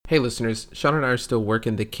Hey listeners, Sean and I are still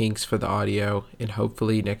working the kinks for the audio, and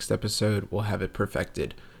hopefully next episode we'll have it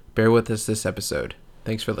perfected. Bear with us this episode.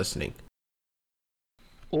 Thanks for listening.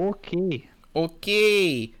 Okay.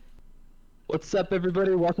 Okay. What's up,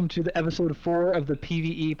 everybody? Welcome to the episode 4 of the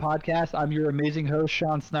PvE podcast. I'm your amazing host,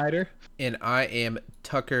 Sean Snyder. And I am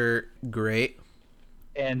Tucker Gray.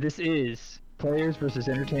 And this is Players versus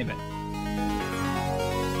Entertainment.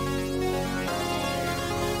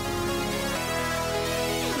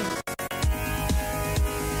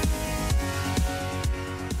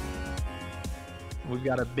 We've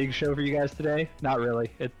got a big show for you guys today. Not really.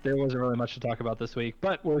 There wasn't really much to talk about this week,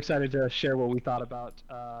 but we're excited to share what we thought about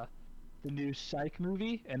the new Psych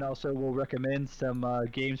movie, and also we'll recommend some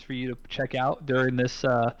games for you to check out during this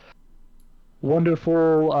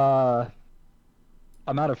wonderful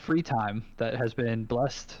amount of free time that has been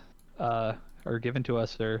blessed or given to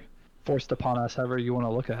us or forced upon us, however you want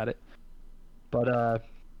to look at it. But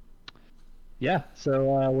yeah, so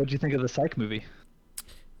what did you think of the Psych movie?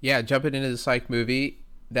 Yeah, jumping into the Psych movie,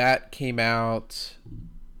 that came out,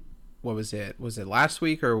 what was it? Was it last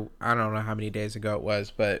week, or I don't know how many days ago it was,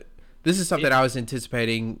 but this is something I was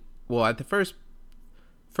anticipating. Well, at the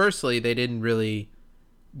firstly, they didn't really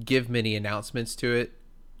give many announcements to it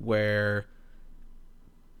where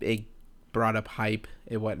they brought up hype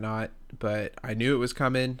and whatnot, but I knew it was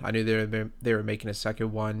coming. I knew they were making a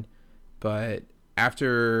second one, but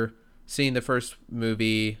after seeing the first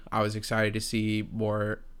movie, I was excited to see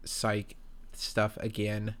more Psych stuff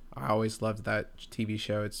again. I always loved that TV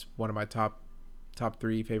show. It's one of my top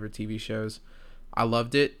 3 favorite TV shows. I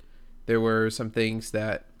loved it. There were some things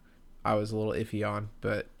that I was a little iffy on,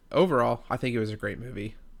 but overall, I think it was a great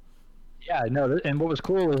movie. Yeah, no, and what was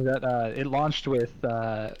cool was that it launched with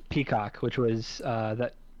Peacock, which was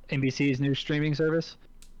that NBC's new streaming service.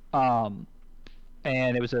 And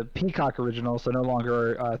it was a Peacock original, so no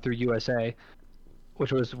longer through USA,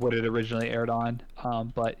 which was what it originally aired on.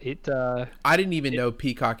 But it... I didn't even know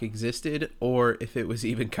Peacock existed or if it was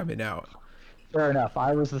even coming out. Fair enough.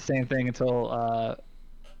 I was the same thing until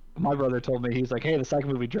my brother told me. He's like, hey, the Psych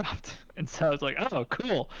movie dropped. And so I was like, oh,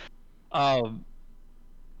 cool.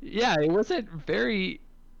 Yeah, it wasn't very...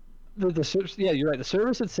 Yeah, you're right. The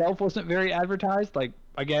service itself wasn't very advertised. Like,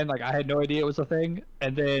 again, like I had no idea it was a thing.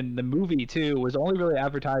 And then the movie too was only really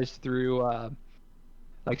advertised through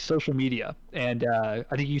like social media, and I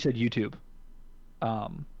think you said YouTube.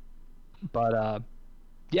 But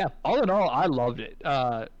yeah, all in all, I loved it.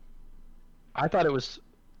 I thought it was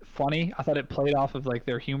funny. I thought it played off of like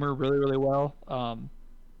their humor really, really well.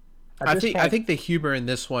 I think the humor in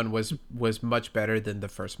this one was much better than the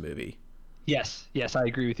first movie. Yes, I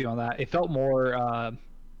agree with you on that. It felt more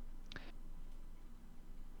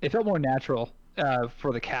natural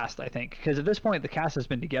for the cast, I think, because at this point the cast has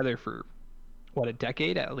been together for what, a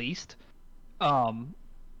decade at least, playing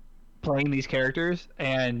these characters,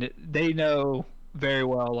 and they know very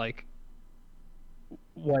well like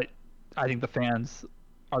what I think the fans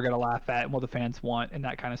are gonna laugh at and what the fans want and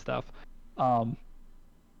that kind of stuff.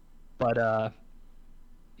 But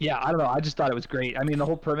yeah, I don't know. I just thought it was great. I mean, the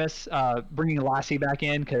whole premise, bringing Lassie back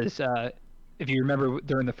in, because if you remember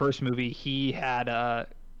during the first movie, he had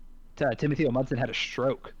Timothy O. Munson had a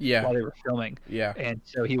stroke while they were filming. Yeah. And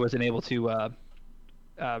so he wasn't able to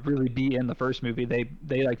really be in the first movie.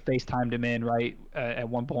 They like FaceTimed him in right at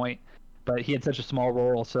one point, but he had such a small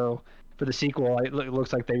role. So for the sequel, it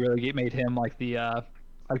looks like they really made him like the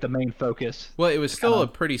main focus. Well, it was still a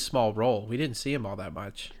pretty small role. We didn't see him all that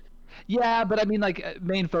much. Yeah, but I mean, like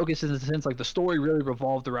main focus in the sense like the story really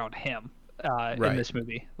revolved around him in this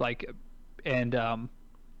movie. Like, and I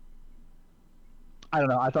don't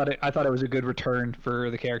know. I thought it was a good return for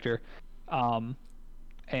the character, and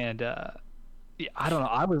yeah, I don't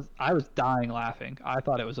know. I was dying laughing. I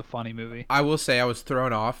thought it was a funny movie. I will say I was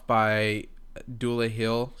thrown off by Dula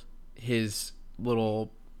Hill, his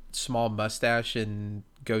little small mustache and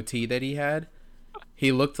goatee that he had.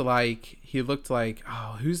 He looked like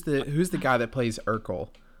who's the guy that plays Urkel?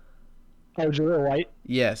 Oh, Jaleel White?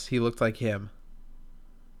 Yes, he looked like him.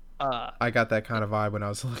 I got that kind of vibe when I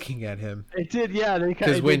was looking at him. It did, yeah.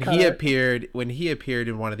 Because when he appeared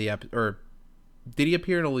in one of the or did he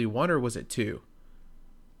appear in only one or was it 2?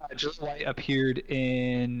 Jaleel White appeared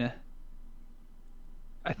in,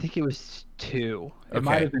 I think it was 2. It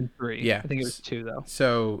might have been 3. Yeah, I think it was 2 though.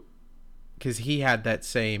 So, because he had that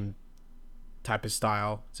same type of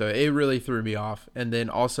style, so it really threw me off. And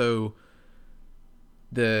then also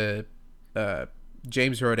the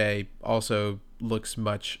James Roday also looks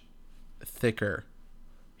much thicker.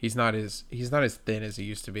 He's not as thin as he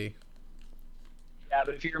used to be. Yeah,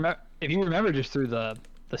 but if you remember just through the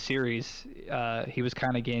the series, he was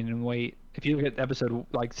kind of gaining weight. If you look at episode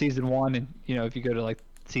like season 1, and if you go to like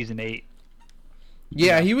season 8,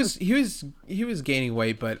 Yeah, he was gaining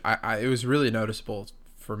weight, but it was really noticeable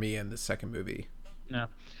for me in the second movie. no,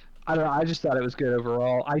 I don't know. I just thought it was good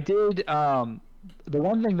overall. I did. The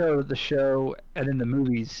one thing though, the show and then the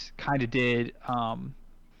movies kind of did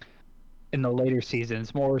in the later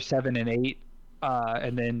seasons, more 7 and 8,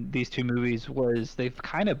 and then these two movies, was they've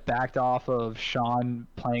kind of backed off of Sean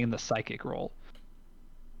playing the psychic role,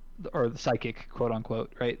 or the psychic, quote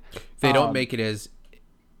unquote, right? They don't make it as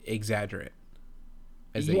exaggerate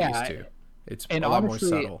as they used to. It's a lot more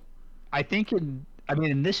subtle. I think in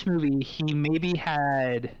this movie, he maybe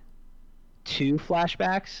had 2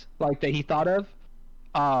 flashbacks like that he thought of,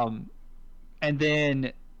 and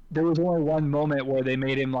then there was only one moment where they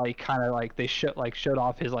made him like kind of like they showed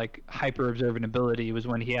off his like hyper observant ability, was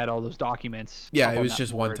when he had all those documents. Yeah, it was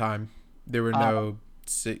just one time. There were no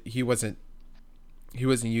he wasn't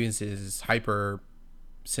using his hyper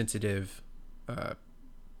sensitive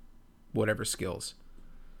whatever skills.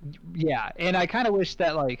 Yeah, and I kind of wish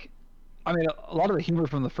that like, I mean, a lot of the humor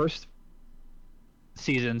from the first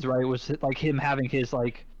seasons, right, was like him having his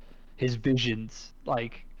like his visions,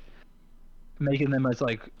 like making them as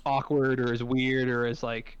like awkward or as weird or as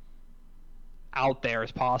like out there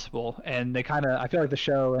as possible. And they kind of, I feel like the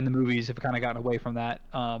show and the movies have kind of gotten away from that.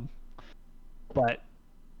 But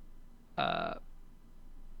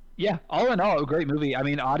yeah, all in all, a great movie. I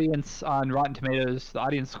mean, audience on Rotten Tomatoes, the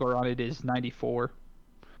audience score on it is 94%.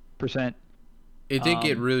 It did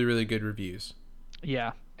get really, really good reviews.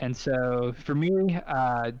 Yeah, and so for me,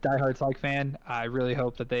 diehard Psych fan, I really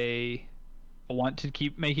hope that they want to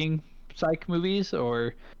keep making Psych movies,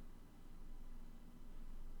 or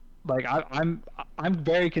like I'm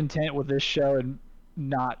very content with this show and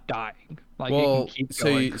not dying. Like, well, it can keep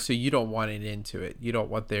going. So you don't want an end to it. You don't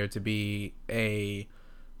want there to be a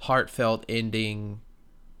heartfelt ending.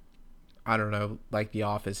 I don't know, like The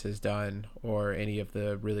Office has done, or any of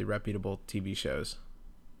the really reputable TV shows.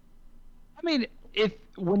 I mean,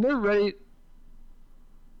 when they're ready,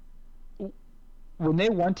 when they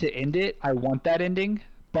want to end it, I want that ending.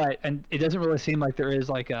 And it doesn't really seem like there is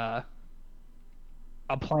like a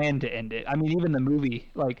plan to end it. I mean, even the movie,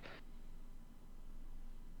 like,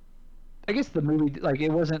 I guess the movie, like,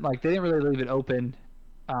 it wasn't like they didn't really leave it open,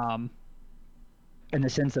 in the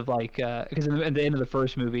sense of like, because at the end of the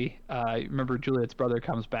first movie, remember Juliet's brother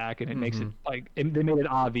comes back, and it makes it like they made it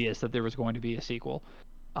obvious that there was going to be a sequel.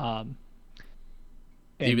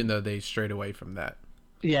 Even though they strayed away from that.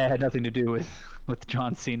 Yeah, it had nothing to do with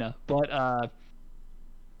John Cena, but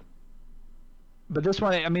this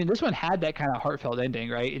one, I mean, this one had that kind of heartfelt ending,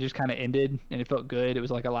 right? It just kind of ended, and it felt good. It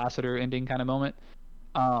was like a Lasseter ending kind of moment.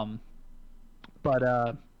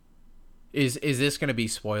 Is this going to be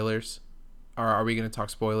spoilers? Or are we going to talk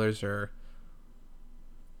spoilers, or?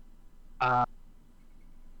 How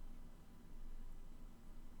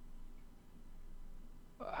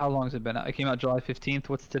long has it been out? It came out July 15th.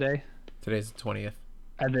 What's today? Today's the 20th.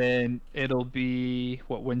 And then it'll be,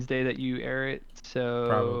 what, Wednesday that you air it? So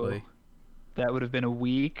probably. That would have been a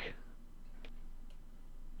week.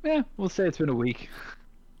 Yeah, we'll say it's been a week.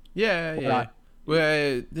 Yeah.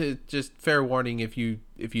 Well, just fair warning, if you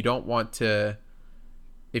don't want to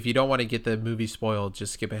get the movie spoiled,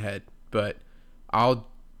 just skip ahead. But I'll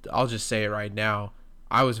just say it right now.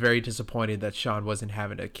 I was very disappointed that Sean wasn't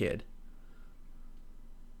having a kid.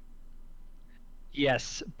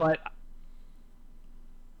 Yes, but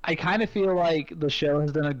I kind of feel like the show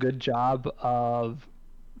has done a good job of,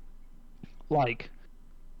 like,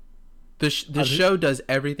 the show does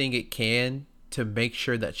everything it can to make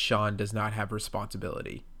sure that Sean does not have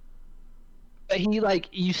responsibility. He, like,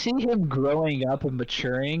 you see him growing up and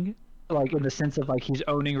maturing, like, in the sense of like he's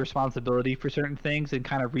owning responsibility for certain things and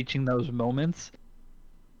kind of reaching those moments.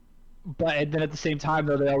 But then at the same time,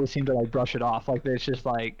 though, they always seem to like brush it off. Like, it's just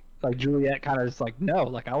like Juliet kind of is like, no,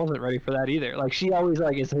 like, I wasn't ready for that either. Like, she always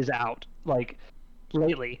like is his out. Like,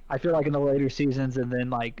 lately, I feel like in the later seasons, and then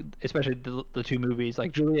like especially the two movies,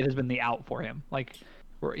 like, Juliet has been the out for him. Like,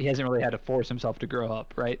 where he hasn't really had to force himself to grow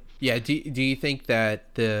up, right? Yeah. Do you think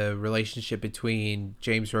that the relationship between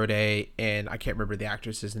James Roday and, I can't remember the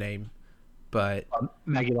actress's name, but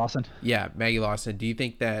Maggie Lawson. Yeah, Maggie Lawson. Do you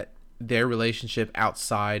think that their relationship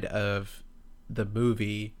outside of the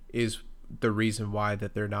movie is the reason why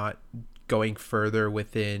that they're not going further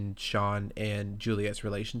within Sean and Juliet's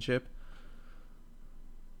relationship?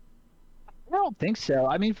 I don't think so.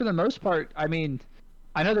 I mean, for the most part, I mean,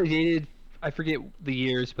 I know they dated, I forget the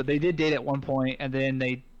years, but they did date at one point, and then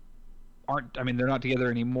they aren't, I mean, they're not together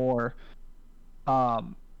anymore.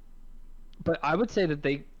 but I would say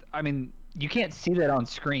that I mean, you can't see that on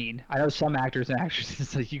screen. I know some actors and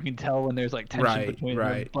actresses, like, you can tell when there's like tension Right, between them,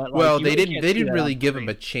 right. but like Well, you they really didn't can't they see didn't that on really give him screen.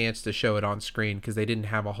 a chance to show it on screen because they didn't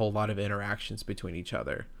have a whole lot of interactions between each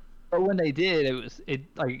other. But when they did,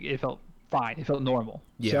 it felt fine. It felt normal.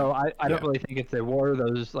 Yeah, So I don't yeah. really think if there were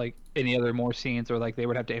those like any other more scenes or like they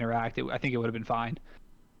would have to interact, I think it would have been fine.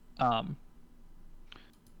 Um,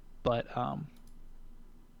 but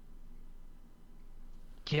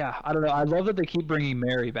yeah, I don't know. I love that they keep bringing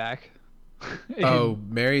Mary back. Oh, And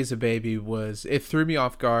Mary's a Baby was it threw me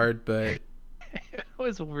off guard, but it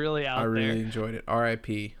was really I out there. really enjoyed it.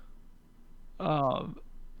 R.I.P. Um,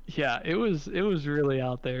 yeah, it was really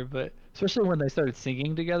out there, but especially when they started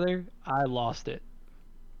singing together, I lost it.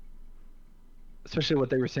 Especially what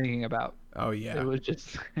they were singing about. Oh It yeah. was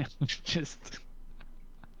just it was just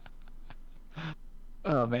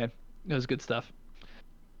oh man, it was good stuff.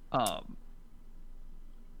 Um,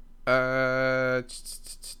 Uh,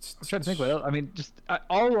 I'm trying to think what else. I mean, just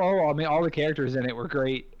all I mean, all the characters in it were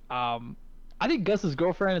great. I think Gus's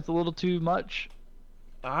girlfriend is a little too much.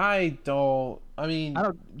 I don't. I I mean,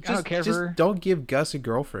 don't I don't care for just her. don't give Gus a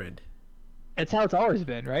girlfriend. It's how it's always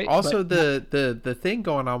been, right? Also, But the thing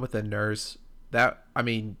going on with the nurse, that I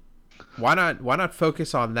mean, why not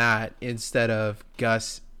focus on that instead of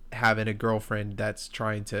Gus having a girlfriend that's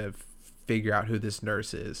trying to figure out who this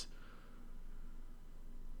nurse is?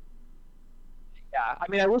 yeah, I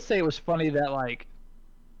mean, I will say it was funny that like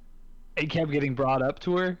it kept getting brought up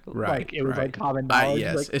to her, Right, like it was like right. common knowledge,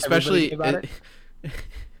 Yes, like everybody knew about it.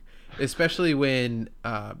 especially when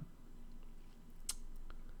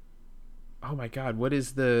oh my God, what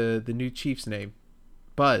is the new chief's name?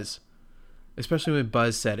 Buzz. Especially when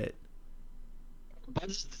Buzz said it.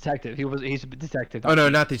 Buzz's detective. He's a detective. Oh Not no, chief.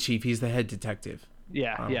 not the chief. He's the head detective.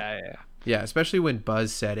 Yeah, Um, yeah, yeah, yeah. yeah, especially when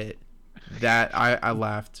Buzz said it. That I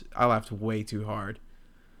laughed. I laughed way too hard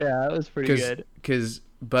Yeah, it was pretty good. because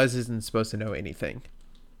Buzz isn't supposed to know anything.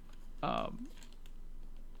 Um,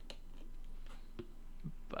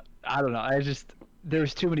 but I don't know. I just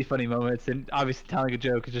there's too many funny moments, and obviously telling a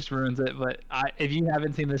joke just ruins it. But if you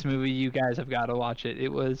haven't seen this movie, you guys have got to watch it. It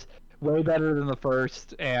was way better than the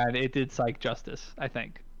first, and it did psych justice. I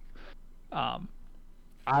think. Um,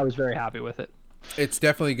 I was very happy with it. It's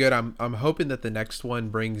definitely good. I'm hoping that the next one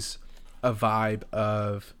brings a vibe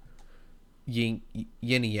of yin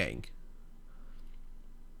and yang.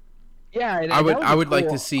 Yeah, and, I and would that was I a would like cool.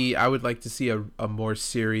 to see a more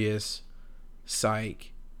serious psych.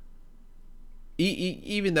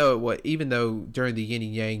 Even though during the yin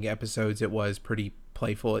and yang episodes it was pretty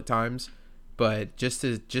playful at times, but just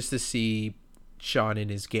to see Sean in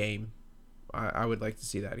his game, I would like to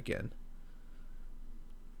see that again.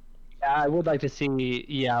 Yeah, I would like to see,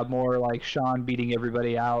 yeah, more like Sean beating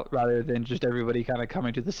everybody out rather than just everybody kind of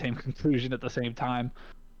coming to the same conclusion at the same time.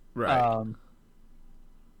 Right. Um,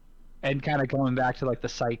 and kind of going back to like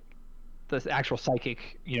the actual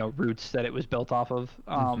psychic, roots that it was built off of.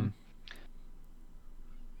 Mm-hmm.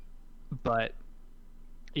 But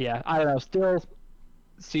yeah, I don't know. Still,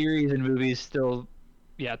 series and movies, still,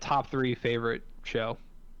 yeah, top three favorite show.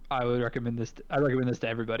 I recommend this to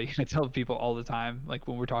everybody. I tell people all the time, like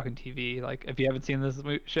when we're talking TV, like if you haven't seen this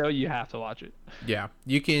show, you have to watch it. Yeah,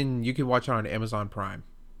 you can watch it on Amazon Prime.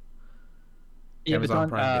 Yeah, but Amazon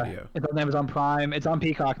Prime Video. it's on Amazon Prime. It's on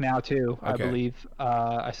Peacock now too, I Okay. believe.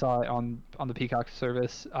 I saw it on the Peacock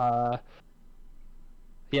service.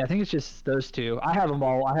 Yeah, I think it's just those two. I have them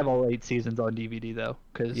all. I have all 8 seasons on DVD though,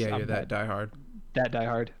 because Yeah, I'm you're that diehard. that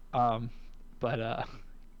diehard. But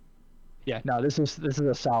yeah, no, this is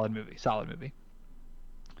a solid movie. Solid movie.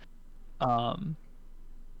 Um,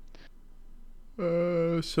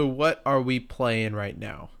 So what are we playing right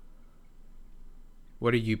now?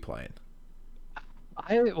 What are you playing?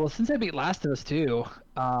 since I beat Last of Us 2,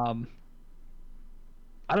 I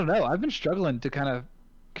don't know. I've been struggling to kind of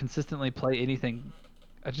consistently play anything.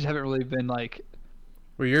 I just haven't really been like.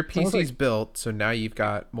 Well, your It's almost PC's like, built, so now you've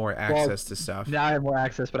got more well, access to stuff. now I have more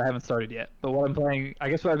access, but I haven't started yet. But what I'm playing, I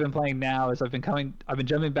guess what I've been playing now is I've been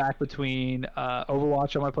jumping back between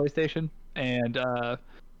Overwatch on my PlayStation and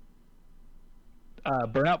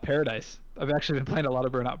Burnout Paradise. I've actually been playing a lot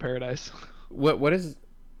of Burnout Paradise. What is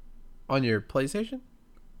on your PlayStation?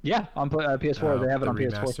 Yeah, on PS4. Oh, They have it the on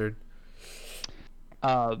PS4. remastered.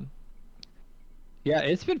 Um, yeah,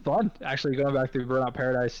 it's been fun actually going back through Burnout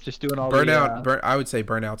Paradise, just doing all Burnout. the. I would say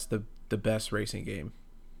Burnout's the best racing game,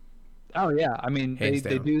 Oh yeah, I mean hands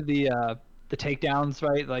they down. do the takedowns,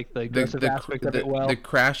 right? Like the aggressive aspect of it well. the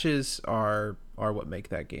crashes are what make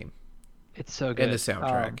that game, It's so good. and the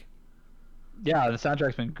soundtrack. Yeah, the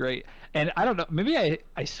soundtrack's been great. And I don't know, maybe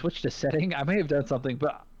I switched a setting. I may have done something,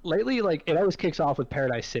 but lately, like it always kicks off with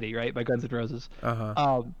Paradise City, right, by Guns N' Roses.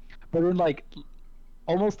 Uh-huh. But then like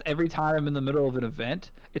almost every time I'm in the middle of an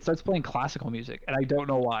event, it starts playing classical music, and I don't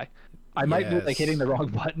know why. I might be like hitting Yes. the wrong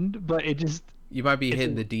button, but You might be it's hitting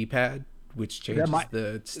a, the D-pad, which that changes might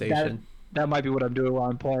the that station. that might be what I'm doing while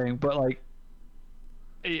I'm playing. But like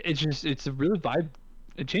it's a really vibe.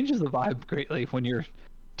 It changes the vibe greatly when you're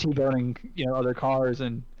t-boning other cars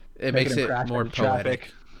and It making makes them it crash more into traffic.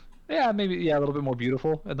 poetic Yeah, maybe a little bit more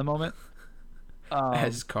beautiful at the moment.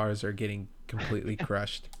 as Um, cars are getting completely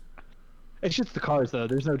crushed. it's just the cars though.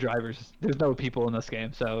 There's no drivers. There's no people in this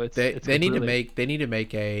game, so They it's they need to completely. make they need to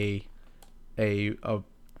make a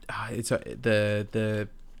it's a the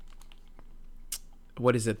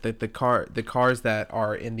what is it, the cars that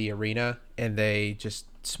are in the arena and they just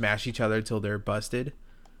smash each other till they're busted.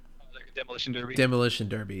 Like a demolition derby. Demolition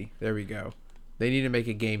Derby. There we go. They need to make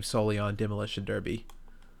a game solely on Demolition Derby.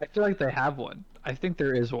 I feel like they have one. I think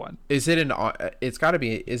there is one. Is it an? It's got to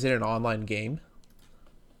be. Is it an online game?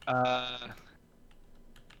 Let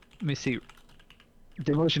me see.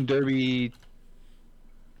 Demolition Derby.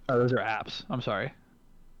 Oh, those are apps. I'm sorry.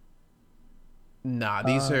 Nah, Uh,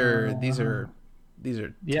 these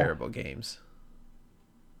are yeah, terrible games.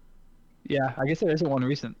 yeah. I guess there isn't one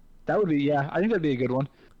recent. That would be yeah. I think that'd be a good one.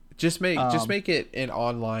 Just Um, make it an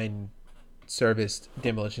online serviced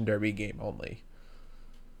Demolition Derby game only.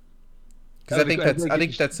 Because that would be good. I feel I like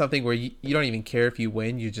think that's something where you don't even care if you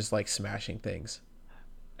win. You just like smashing things.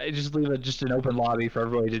 just leave it just an open lobby for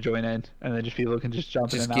everybody to join in, and then just people can just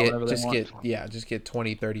jump in and out whenever they want. Just get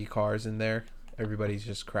 20 30 cars in there. Everybody's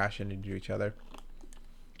just crashing into each other.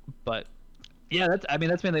 But yeah, that's I mean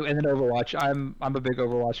that's mainly and then Overwatch. I'm a big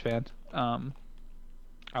Overwatch fan.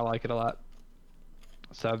 I like it a lot.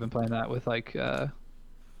 So I've been playing that with like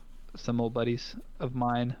some old buddies of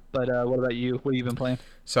mine. But what about you? What have you been playing?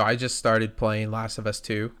 So I just started playing Last of Us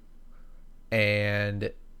 2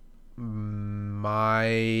 and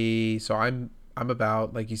my so I'm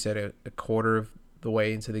about, like you said, a quarter of the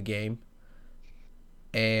way into the game,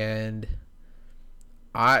 and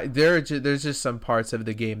there's just some parts of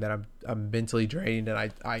the game that I'm mentally drained, and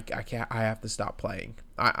I can't, I have to stop playing.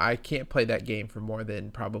 I can't play that game for more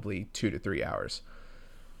than probably 2 to 3 hours,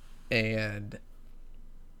 and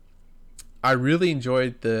I really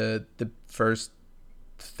enjoyed the first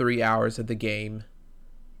 3 hours of the game,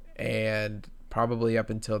 and probably up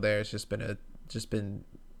until there, it's just been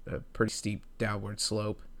a pretty steep downward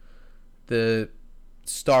slope. The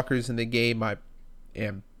stalkers in the game, I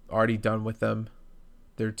am already done with them.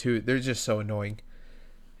 They're just so annoying.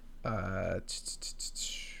 Uh,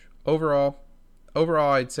 overall,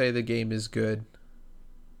 overall, I'd say the game is good,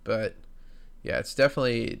 but yeah, it's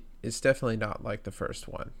definitely not like the first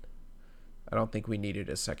one. I don't think we needed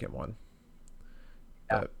a second one,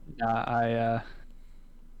 Yeah, but yeah. I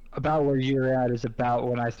about where you're at is about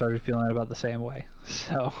when I started feeling about the same way.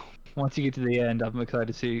 So once you get to the end, I'm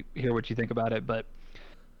excited to hear what you think about it. But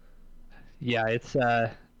yeah, it's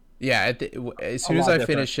yeah, as a soon as lot I different.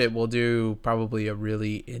 finish it, we'll do probably a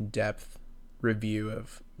really in-depth review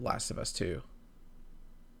of Last of Us 2.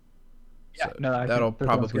 Yeah, So no, I think that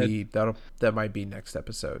sounds good. that might be next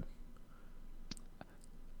episode.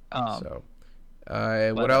 Um, So,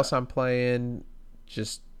 but what else I'm playing?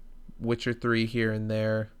 Just Witcher 3 here and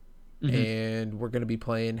there, mhm. and we're gonna be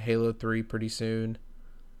playing Halo 3 pretty soon.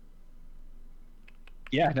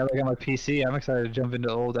 Yeah, now that I got my PC, I'm excited to jump into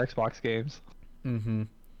old Xbox games. Mm-hmm.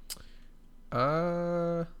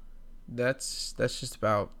 Uh, that's just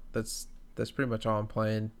about that's pretty much all I'm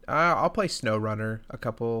playing. I'll play SnowRunner a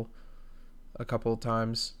couple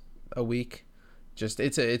times a week. Just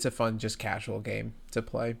it's a fun, just casual game to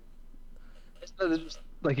play. Isn't that just,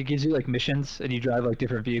 like it gives you like missions and you drive like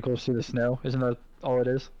different vehicles through the snow? Isn't that all it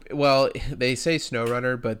is? Well, they say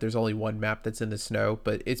SnowRunner, but there's only one map that's in the snow.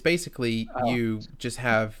 But it's basically Oh, you just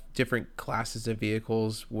have different classes of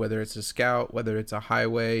vehicles, whether it's a scout, whether it's a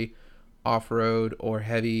highway, off road, or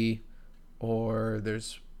heavy, or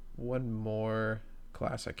there's one more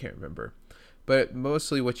class I can't remember. But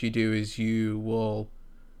mostly what you do is you'll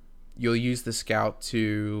use the scout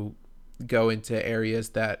to go into areas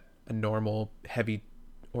that a normal heavy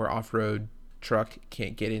or off-road truck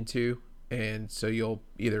can't get into, and so you'll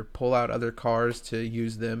either pull out other cars to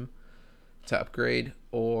use them to upgrade,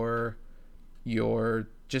 or you're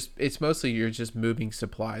just it's mostly you're just moving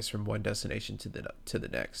supplies from one destination to the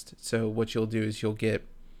next. So what you'll do is you'll get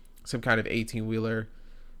some kind of 18 wheeler,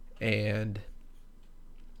 and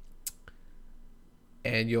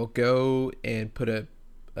you'll go and put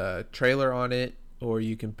a trailer on it, or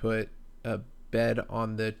you can put a bed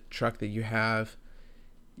on the truck that you have.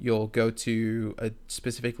 you'll go to a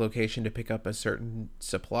specific location to pick up a certain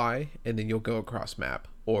supply, and then you'll go across map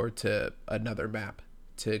or to another map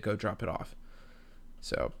to go drop it off.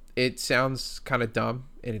 So it sounds kind of dumb,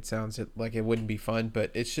 and it sounds like it wouldn't be fun, but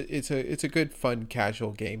it's a good fun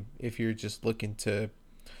casual game if you're just looking to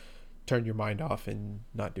turn your mind off and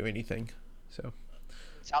not do anything. So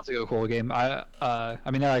Sounds like a cool game. I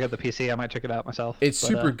mean, now I got the PC. I might check it out myself. it's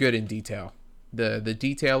super good in detail. The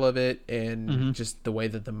detail of it and Mhm. just the way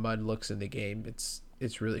that the mud looks in the game,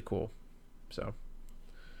 it's really cool. So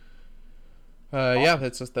yeah,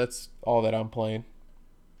 that's all that I'm playing.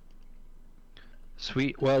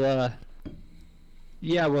 Sweet. Well,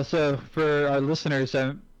 yeah. Well, so for our listeners,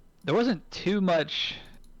 there wasn't too much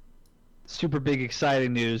super big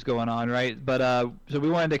exciting news going on, right? But so we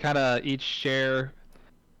wanted to kind of each share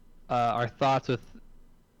our thoughts with,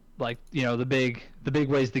 like, the big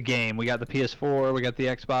ways the game. We got the PS4, we got the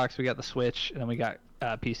Xbox, we got the Switch, and then we got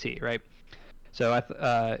PC, right? So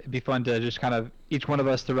it'd be fun to just kind of each one of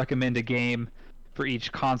us to recommend a game for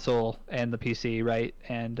each console and the PC, right?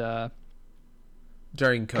 And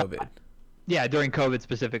During COVID. yeah, during COVID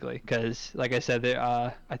specifically, because like I said,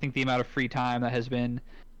 I think the amount of free time that has been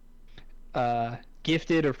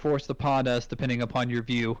gifted or forced upon us, depending upon your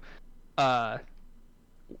view, uh,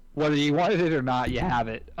 whether you wanted it or not, you have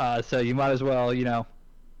it. So you might as well, use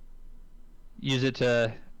it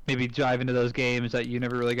to maybe dive into those games that you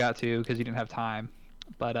never really got to because you didn't have time.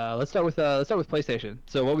 But let's start with PlayStation.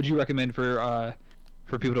 So what would you recommend for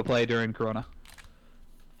people to play during Corona?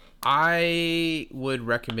 I would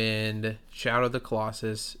recommend Shadow of the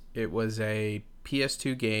Colossus. It was a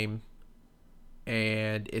PS2 game,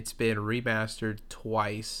 and it's been remastered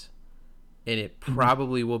twice, and it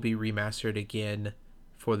probably will be remastered again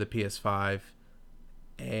for the PS5.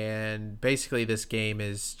 And basically, this game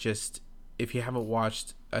is just, if you haven't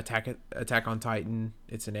watched Attack on Titan,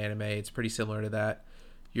 it's an anime. It's pretty similar to that.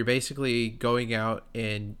 You're basically going out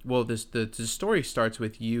and, well, the story starts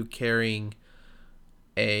with you carrying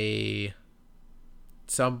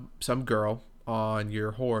some girl on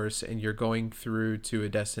your horse, and you're going through to a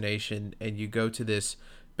destination, and you go to this,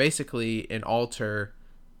 basically an altar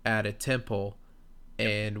at a temple,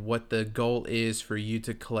 and what the goal is for you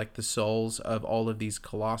to collect the souls of all of these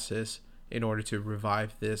colossus in order to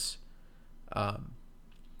revive this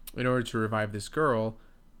girl.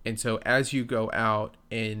 And so as you go out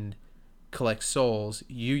and collect souls,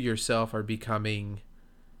 you yourself are becoming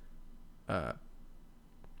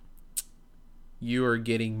you are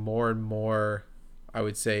getting more and more, I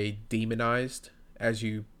would say, demonized as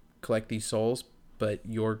you collect these souls. But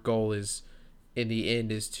your goal is, in the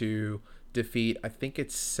end, is to defeat, I think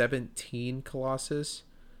it's 17 colossus,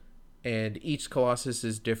 and each colossus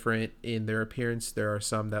is different in their appearance. There are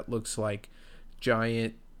some that looks like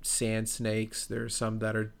giant sand snakes. There are some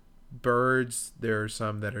that are birds. There are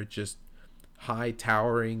some that are just high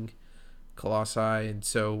towering colossi. And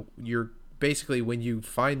so you're basically, when you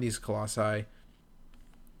find these colossi,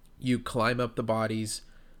 you climb up the bodies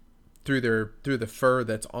through the fur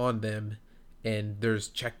that's on them, and there's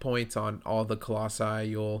checkpoints on all the colossi.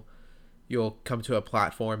 You'll come to a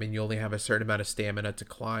platform, and you only have a certain amount of stamina to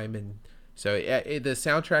climb. And so the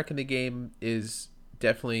soundtrack in the game is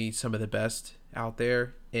definitely some of the best out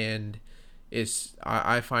there, and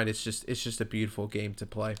I find it's just a beautiful game to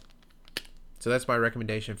play. So that's my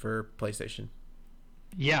recommendation for PlayStation.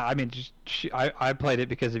 Yeah, I mean, I played it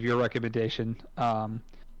because of your recommendation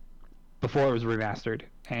before it was remastered,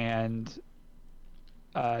 and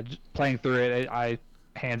playing through it, I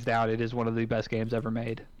hands down, it is one of the best games ever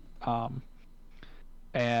made.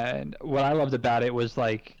 And what I loved about it was,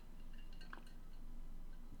 like,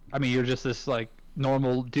 I mean, you're just this, like,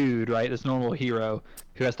 normal dude, right? This normal hero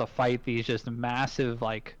who has to fight these just massive,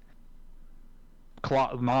 like,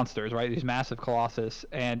 monsters, right? These massive colossus,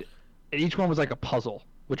 and each one was like a puzzle,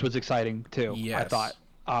 which was exciting too. Yes. I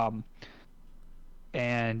thought,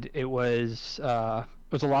 and it was a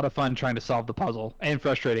lot of fun trying to solve the puzzle, and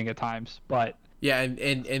frustrating at times, but Yeah,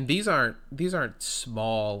 and these aren't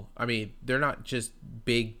small. I mean, they're not just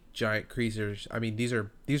big giant creatures. I mean, these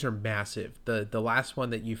are massive. The last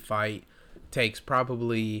one that you fight takes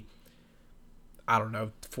probably, I don't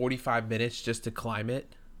know, 45 minutes just to climb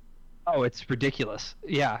it. oh, it's ridiculous.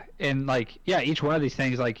 Yeah, and, like, yeah, each one of these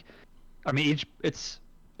things, like, I mean, it's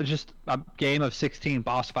just a game of 16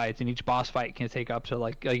 boss fights, and each boss fight can take up to,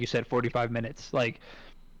 like you said, 45 minutes. Like,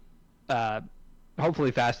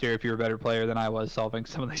 hopefully faster if you're a better player than I was solving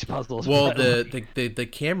some of these puzzles. Well, but, like, the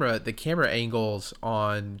camera angles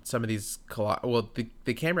on some of these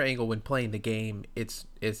the camera angle when playing the game, it's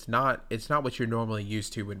not what you're normally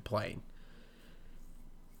used to when playing.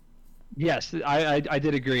 Yes, I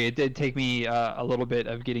did agree. It did take me a little bit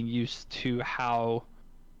of getting used to how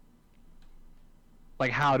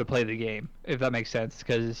to play the game, if that makes sense,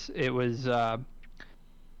 because it was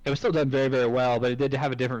still done very very well, but it did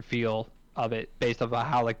have a different feel of it based off of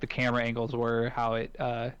how like the camera angles were, how it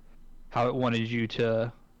wanted you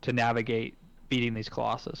to navigate beating these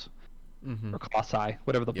colossus Mm-hmm. or colossi,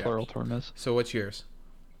 whatever the Yeah. plural term is. So what's yours?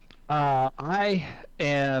 I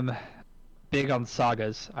am big on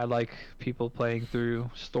sagas. I like people playing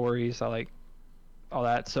through stories. I like all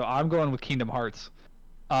that. So I'm going with Kingdom Hearts.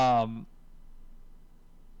 Um,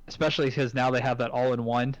 Especially because now they have that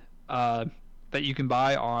all-in-one uh, that you can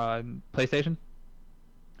buy on PlayStation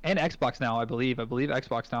and Xbox now. I believe. I believe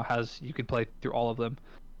Xbox now has you can play through all of them.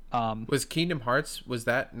 Um, Was Kingdom Hearts, was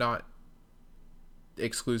that not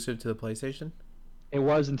exclusive to the PlayStation? it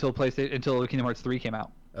was until PlayStation until Kingdom Hearts 3 came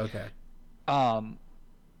out. Okay. Um,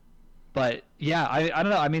 but yeah, I don't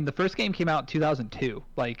know. I mean, the first game came out in 2002.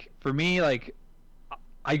 Like for me, like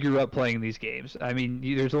I grew up playing these games. I mean,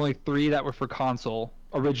 there's only three that were for console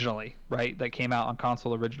originally, right? That came out on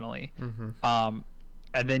console originally. Mm-hmm. Um,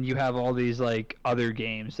 and then you have all these like other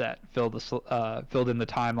games that filled in the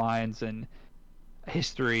timelines and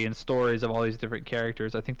history and stories of all these different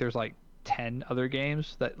characters. I think there's like 10 other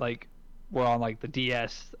games that like were on like the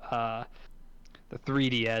DS, the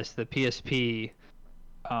 3DS, the PSP,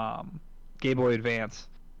 um, Game Boy Advance.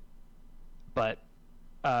 But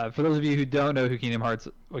for those of you who don't know what Kingdom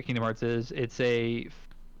Hearts is, it's a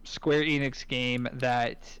Square Enix game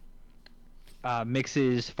that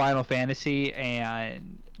mixes Final Fantasy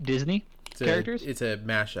and Disney characters. It's a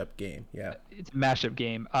mashup game. Yeah. It's a mashup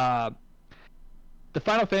game. The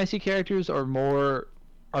Final Fantasy characters are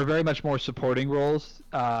very much more supporting roles.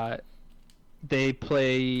 They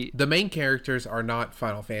play The main characters are not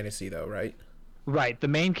Final Fantasy though, right? right. The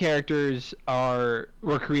main characters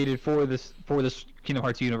were created for this Kingdom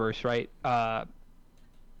Hearts universe, right?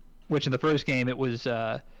 Which in the first game it was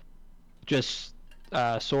just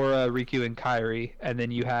Sora, Riku, and Kairi, and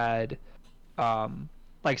then you had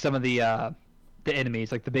like some of the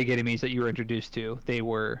enemies, like the big enemies that you were introduced to. They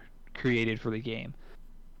were created for the game,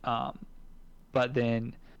 um, but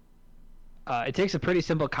then it takes a pretty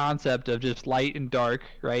simple concept of just light and dark,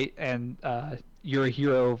 right? And you're a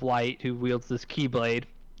hero of light who wields this Keyblade,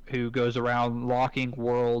 who goes around locking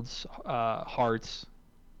worlds, hearts,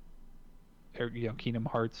 or Kingdom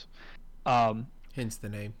Hearts. Um, Hence the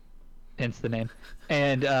name. Hence the name,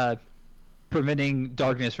 and preventing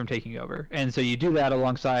darkness from taking over. And so you do that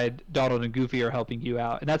alongside Donald and Goofy are helping you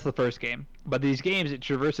out, and that's the first game. But these games, it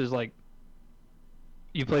traverses like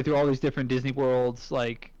you play through all these different Disney worlds,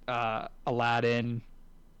 like Aladdin,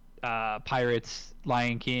 Pirates,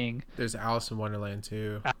 Lion King, There's Alice in Wonderland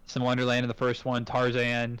too. Alice in Wonderland in the first one,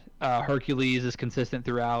 Tarzan, Hercules is consistent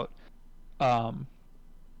throughout, um,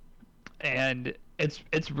 and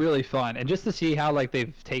it's really fun. And just to see how like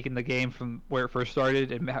they've taken the game from where it first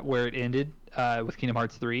started and where it ended with Kingdom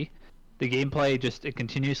Hearts 3, the gameplay just it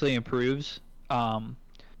continuously improves.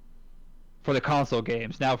 For the console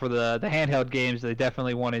games, now for the handheld games, they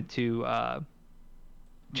definitely wanted to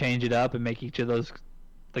change it up and make each of those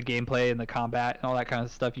the gameplay and the combat and all that kind of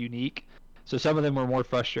stuff unique. So some of them were more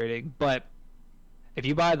frustrating, but if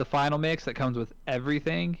you buy the final mix that comes with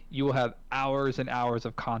everything, you will have hours and hours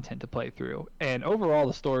of content to play through. And overall,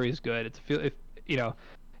 the story is good. If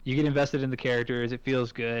you get invested in the characters, it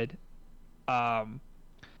feels good. Um,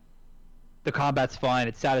 the combat's fun.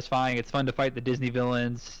 It's satisfying. It's fun to fight the Disney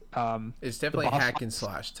villains. It's The definitely boss hack and fights-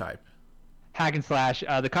 slash type. hack and slash.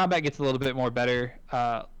 The combat gets a little bit more better,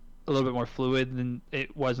 a little bit more fluid than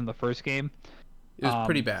it was in the first game. It was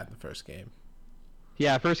pretty Um, bad in the first game.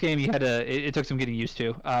 Yeah, first game you had to. It took some getting used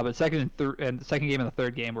to. But and the second game and the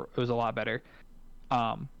third game it was a lot better.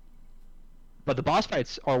 Um, but the boss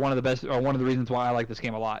fights are one of the best, or one of the reasons why I like this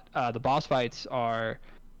game a lot. The boss fights are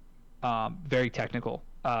very technical.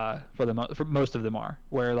 For most of them are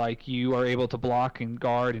where like you are able to block and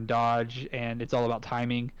guard and dodge, and it's all about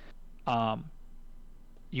timing. Um,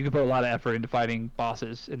 you can put a lot of effort into fighting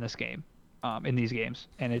bosses in this game, in these games,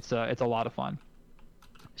 and it's a lot of fun.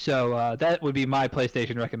 So that would be my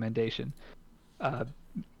PlayStation recommendation, uh,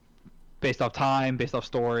 based off time, based off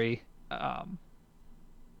story. Um,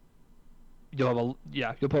 you'll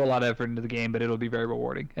put a lot of effort into the game, but it'll be very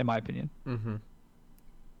rewarding, in my opinion. Mm-hmm.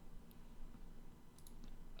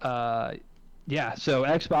 Uh, yeah. So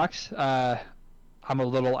Xbox. I'm a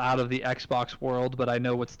little out of the Xbox world, but I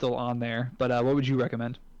know what's still on there. But what would you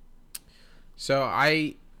recommend? So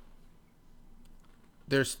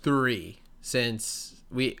there's three since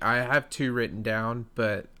I have two written down,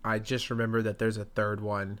 but I just remember that there's a third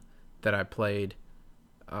one that I played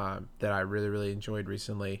that I really really enjoyed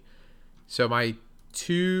recently. So my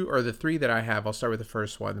two or the three that I have, I'll start with the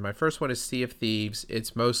first one. My first one is Sea of Thieves.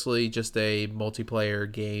 It's mostly just a multiplayer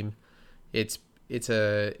game. It's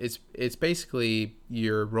it's basically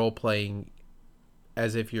you're role playing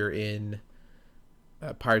as if you're in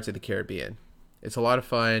Pirates of the Caribbean. It's a lot of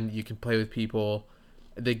fun. You can play with people.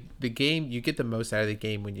 The game, you get the most out of the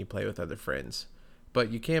game when you play with other friends,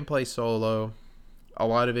 but you can play solo. A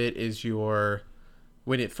lot of it is your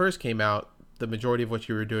when it first came out, the majority of what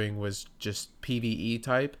you were doing was just PvE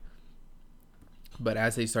type. But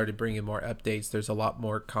as they started bringing more updates, there's a lot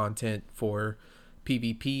more content for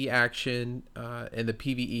PvP action, and the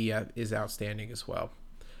PvE is outstanding as well.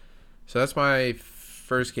 So that's my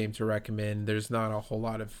first game to recommend. There's not a whole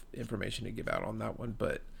lot of information to give out on that one,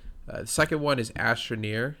 but the second one is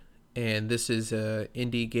Astroneer, and this is a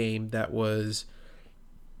indie game that was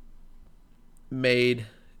made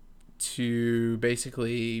to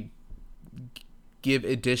basically give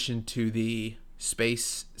addition to the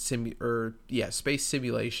space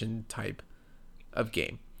simulation type of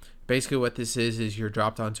game. Basically, what this is you're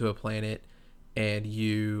dropped onto a planet, and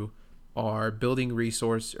you are building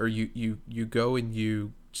resource, or you go and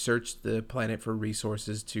you search the planet for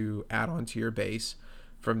resources to add onto your base.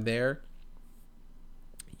 From there,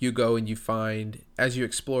 you go and you find, as you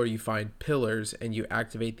explore, you find pillars, and you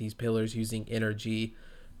activate these pillars using energy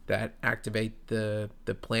that activate the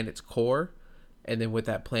planet's core. And then with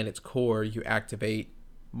that planet's core, you activate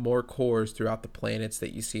more cores throughout the planets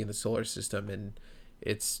that you see in the solar system. And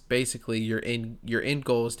it's basically your end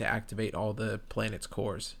goal is to activate all the planet's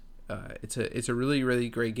cores. It's a really really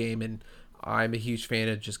great game, and I'm a huge fan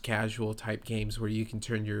of just casual type games where you can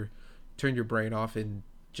turn your brain off and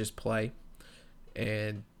just play.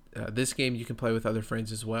 And this game you can play with other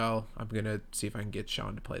friends as well. I'm gonna see if I can get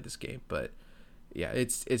Sean to play this game, but yeah,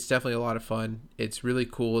 it's definitely a lot of fun. It's really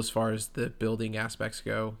cool as far as the building aspects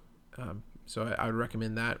go. So I would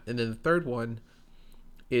recommend that. And then the third one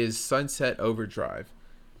is Sunset Overdrive,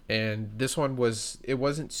 and this one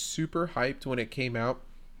wasn't super hyped when it came out,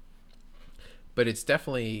 but it's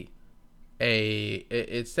definitely a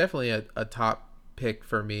top pick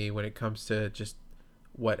for me when it comes to just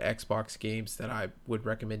what Xbox games that I would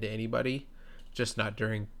recommend to anybody, just not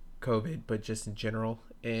during COVID, but just in general.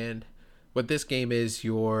 And what this game is,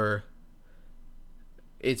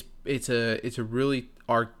 it's a really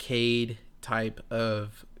arcade type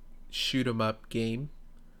of shoot 'em up game.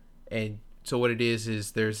 And so what it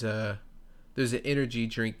is there's an energy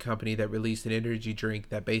drink company that released an energy drink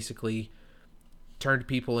that basically turned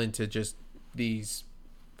people into just these,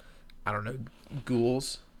 I don't know,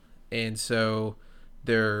 ghouls. And so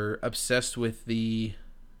they're obsessed with the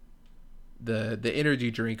energy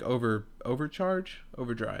drink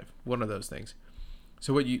overdrive, one of those things.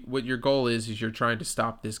 So what your goal is you're trying to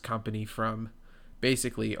stop this company from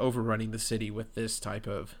basically overrunning the city with this type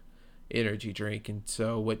of energy drink. And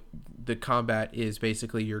so what the combat is,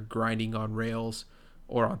 basically you're grinding on rails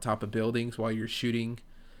or on top of buildings while you're shooting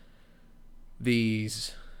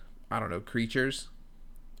these, I don't know, creatures.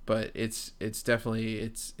 But it's definitely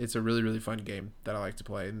it's a really really fun game that I like to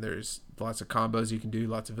play, and there's lots of combos you can do,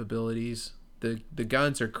 lots of abilities. The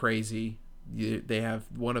guns are crazy. They have,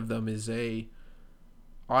 one of them is a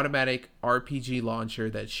automatic RPG launcher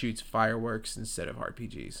that shoots fireworks instead of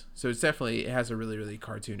RPGs. So it has a really really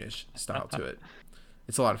cartoonish style to it.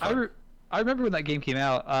 It's a lot of fun. I remember when that game came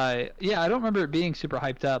out. Yeah, I don't remember it being super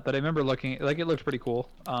hyped up, but I remember looking like it looked pretty cool.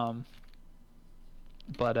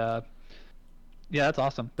 But yeah, that's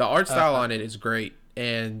awesome. The art style on it is great,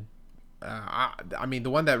 and I mean, the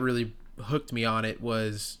one that really hooked me on it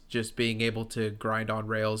was just being able to grind on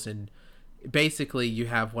rails, and basically you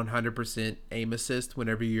have 100% aim assist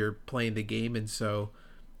whenever you're playing the game, and so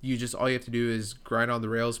all you have to do is grind on the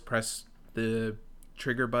rails, press the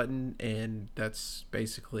trigger button, and that's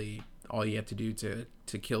basically all you have to do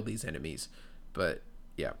to kill these enemies. But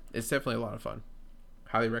yeah, it's definitely a lot of fun.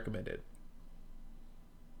 Highly recommend it.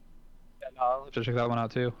 Yeah, no, I'll have to check that one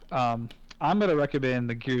out too. I'm gonna recommend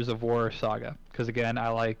the Gears of War saga because again, I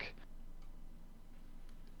like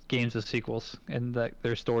games with sequels and that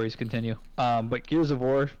their stories continue. But Gears of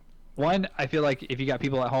War, one, I feel like if you got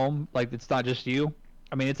people at home, like it's not just you.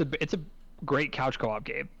 I mean, it's a great couch co-op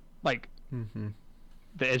game. Like,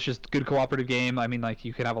 it's just a good cooperative game. I mean, like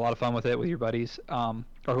you can have a lot of fun with it with your buddies, or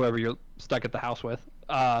whoever you're stuck at the house with.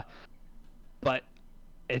 But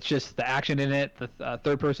it's just the action in it, the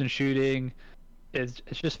third-person shooting. It's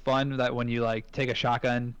just fun that when you like take a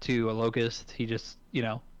shotgun to a locust, he just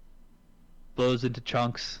blows into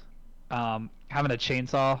chunks. Having a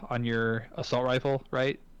chainsaw on your assault rifle,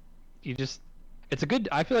 right? It's it's a good.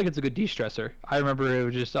 I feel like it's a good de-stressor. I remember it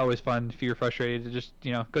was just always fun if you're frustrated to just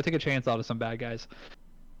go take a chance out of some bad guys.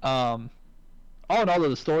 Um, all in all,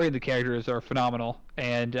 the story and the characters are phenomenal,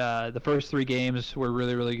 and the first three games were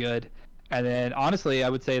really really good. And then honestly, I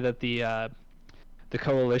would say that the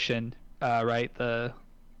Coalition, right, the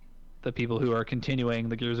people who are continuing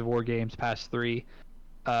the Gears of War games past three,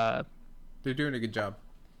 uh, They're doing a good job.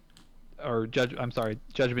 or I'm sorry,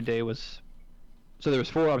 Judgment Day was. So there was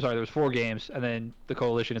four. I'm sorry, there was four games, and then the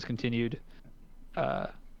Coalition has continued uh,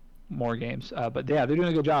 more games. But yeah, they're doing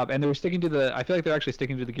a good job, and they're sticking to the. I feel like they're actually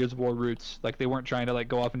sticking to the Gears of War roots. Like they weren't trying to like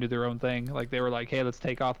go off and do their own thing. Like they were like, hey, let's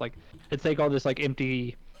take all this like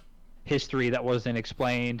empty history that wasn't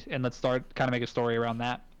explained, and let's start kind of make a story around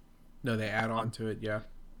that. No, they add on to it. Yeah.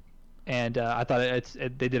 And I thought they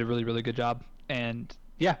did a really really good job. And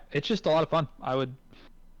yeah, it's just a lot of fun. I would,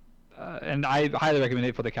 and I highly recommend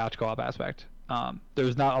it for the couch co-op aspect.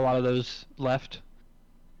 There's not a lot of those left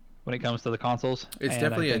when it comes to the consoles. It's and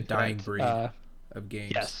definitely I a think dying that, breed of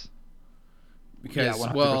games. Yes. Because Yeah,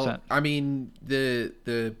 100%. well, I mean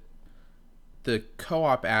the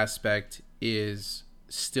co-op aspect is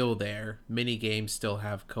still there. Many games still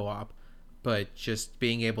have co-op, but just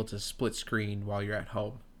being able to split screen while you're at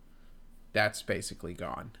home, that's basically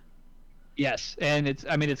gone. Yes, and it's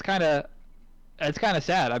kind of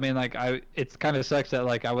sad. I mean, like it's kind of sucks that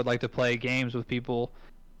like I would like to play games with people,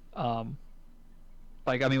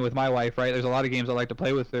 like I mean with my wife, right? There's a lot of games I like to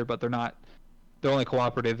play with her, but they're only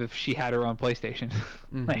cooperative if she had her own PlayStation.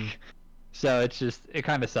 Mm-hmm. Like, so it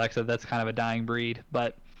kind of sucks that that's kind of a dying breed.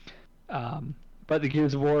 But the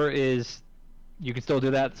Gears of War is, you can still do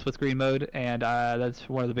that split screen mode, and that's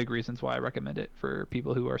one of the big reasons why I recommend it for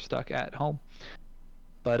people who are stuck at home.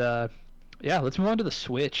 But yeah, let's move on to the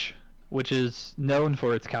Switch, which is known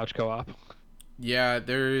for its couch co-op. Yeah,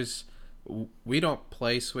 we don't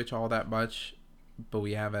play Switch all that much, but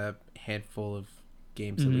we have a handful of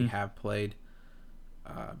games that we have played.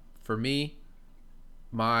 For me,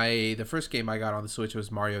 the first game I got on the Switch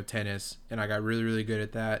was Mario Tennis, and I got really really good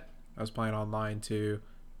at that. I was playing online too,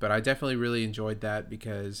 but I definitely really enjoyed that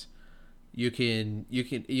because you can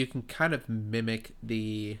kind of mimic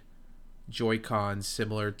the Joy-Cons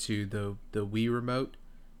similar to the Wii remote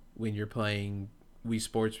when you're playing Wii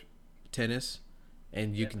Sports Tennis,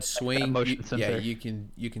 and you can swing.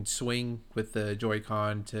 You can swing with the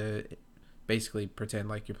Joy-Con to basically pretend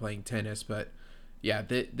like you're playing tennis. But yeah,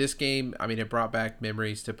 this game, I mean, it brought back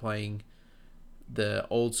memories to playing the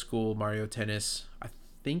old school Mario Tennis. I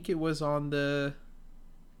think it was on the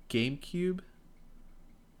GameCube.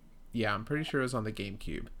 Yeah, I'm pretty sure it was on the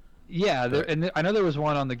GameCube. Yeah, and I know there was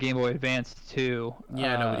one on the Game Boy Advance too.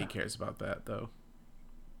 Yeah, nobody cares about that though.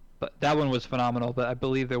 But that one was phenomenal. But I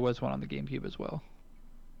believe there was one on the GameCube as well.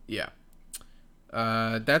 Yeah.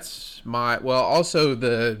 That's also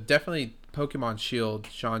definitely Pokemon Shield.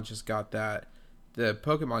 Sean just got that. The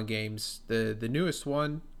Pokemon games, the newest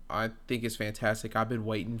one, I think is fantastic. I've been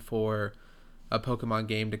waiting for a Pokemon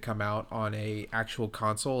game to come out on a actual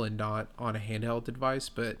console and not on a handheld device,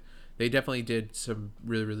 but they definitely did some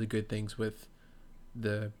really really good things with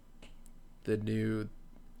the new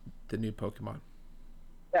Pokemon.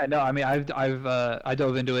 Yeah, no, I mean I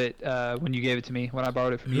dove into it when you gave it to me, when I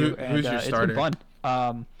borrowed it from you, and who's your starter? It's been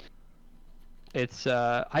fun. It's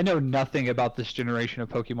I know nothing about this generation of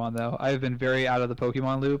Pokemon though. I've been very out of the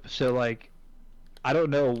Pokemon loop, so like I don't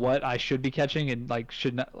know what I should be catching and like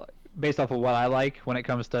should not, based off of what I like when it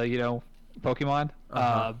comes to Pokemon.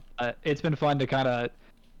 It's been fun to kind of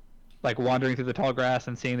like wandering through the tall grass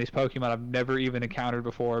and seeing these Pokemon I've never even encountered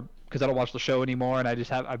before because I don't watch the show anymore, and I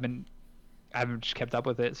haven't just kept up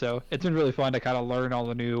with it. So it's been really fun to kind of learn all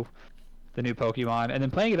the new Pokemon, and then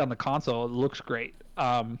playing it on the console, it looks great.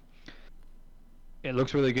 It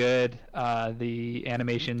looks really good. The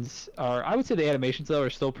animations I would say the animations though are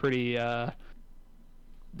still pretty.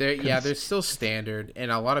 They're still standard, and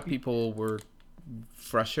a lot of people were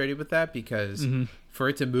frustrated with that because for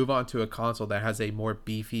it to move on to a console that has a more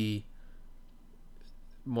beefy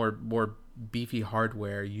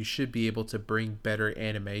hardware, you should be able to bring better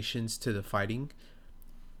animations to the fighting.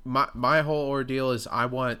 My whole ordeal is I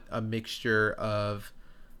want a mixture of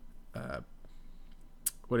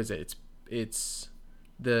what is it? It's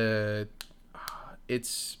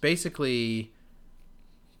basically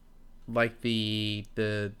like the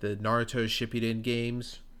Naruto Shippuden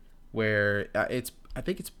games where I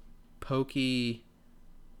think it's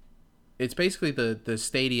it's basically the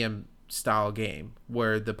stadium style game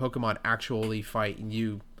where the Pokemon actually fight and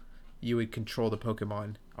you would control the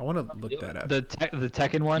Pokemon. I want to look that up. The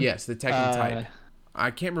Tekken one? Yes, the Tekken type.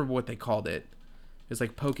 I can't remember what they called it. It's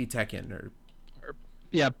like Poke Tekken or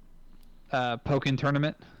yeah. Pokken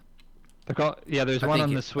Tournament. They're called, yeah, there's one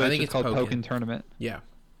on the Switch. I think It's it's called Pokken Tournament. Yeah.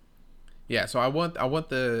 Yeah, so I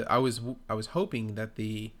was hoping that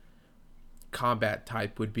the combat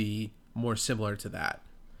type would be more similar to that.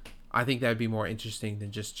 I think that'd be more interesting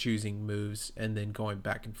than just choosing moves and then going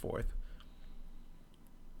back and forth.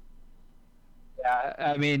 Yeah,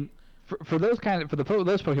 I mean, for those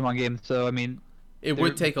those Pokemon games, so I mean, It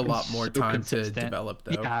would take a lot more so time to consistent. develop,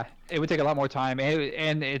 though. Yeah, it would take a lot more time,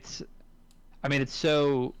 and it's, I mean, it's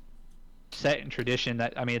so set in tradition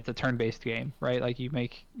that, I mean, it's a turn-based game, right? Like you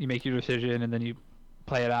make your decision and then you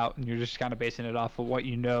play it out, and you're just kind of basing it off of what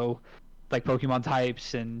you know, like Pokemon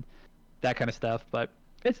types and that kind of stuff. But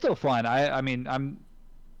it's still fun. I mean,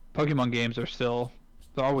 Pokemon games are still,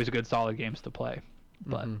 they're always good, solid games to play.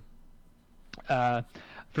 But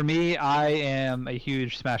for me, I am a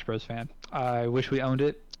huge Smash Bros. Fan. I wish we owned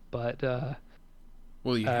it, but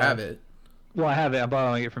Well, you have it. well, I have it. I'm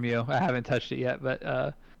borrowing it from you. I haven't touched it yet, but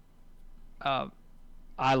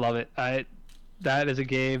I love it. That is a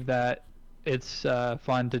game that it's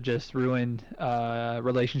fun to just ruin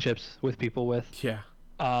relationships with people with. Yeah.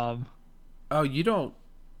 Um, Oh, you don't.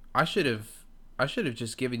 I should have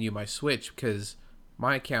just given you my Switch because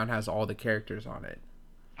my account has all the characters on it.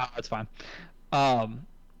 oh, it's fine.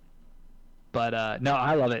 But no,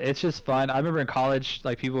 I love it. It's just fun. I remember in college,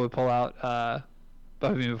 like people would pull out. I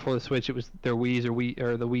mean, before the Switch, it was their Wii's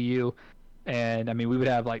or the Wii U, and I mean, we would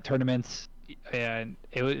have like tournaments, and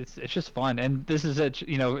it's just fun. And this is it,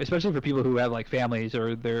 you know, especially for people who have like families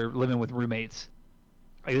or they're living with roommates.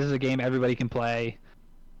 Like this is a game everybody can play.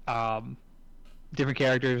 Different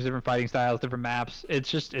characters, different fighting styles, different maps.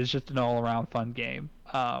 It's just an all around fun game.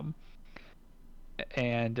 And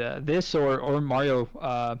this or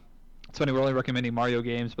Mario. It's funny, we're only recommending Mario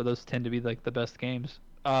games, but those tend to be like the best games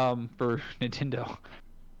for Nintendo.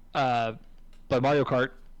 But Mario Kart,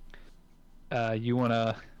 you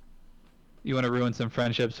wanna ruin some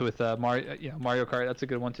friendships with Mario. Yeah, Mario Kart. That's a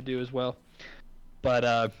good one to do as well.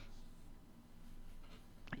 But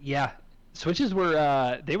yeah, Switches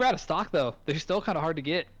were they were out of stock though. They're still kind of hard to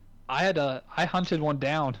get. I hunted one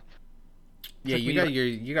down. Yeah,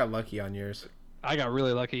 you got lucky on yours. I got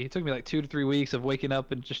really lucky. It took me like 2 to 3 weeks of waking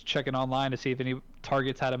up and just checking online to see if any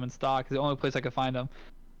Targets had them in stock. It's the only place I could find them.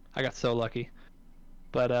 I got so lucky.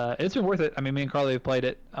 But it's been worth it. I mean, me and Carly have played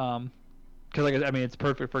it. Because I mean, it's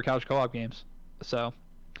perfect for couch co-op games. So,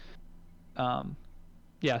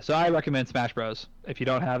 yeah. So I recommend Smash Bros. If you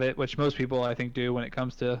don't have it, which most people I think do when it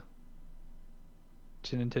comes to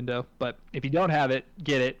Nintendo. But if you don't have it,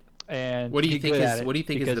 get it. And what do you think is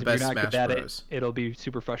the best Smash Bros? It'll be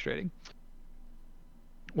super frustrating.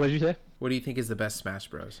 What did you say? What do you think is the best Smash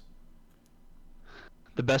Bros?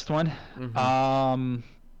 The best one? Mm-hmm.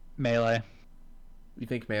 Melee. You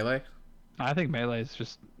think Melee? I think Melee is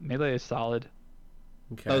solid.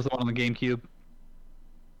 Okay. That was the one on the GameCube.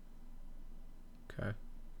 Okay.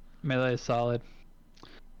 Melee is solid.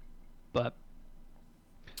 But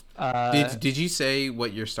did you say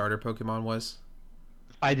what your starter Pokemon was?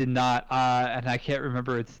 I did not, and I can't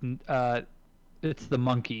remember. It's the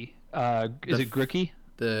monkey. Is it Grookey?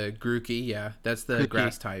 The Grookey, yeah, that's the Grookey.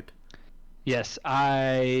 grass type. Yes,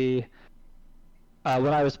 when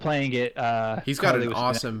I was playing it, he's got an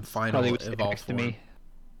awesome final evolved form. Me,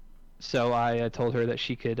 so I told her that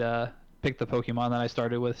she could pick the Pokemon that I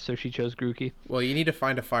started with, so she chose Grookey. Well, you need to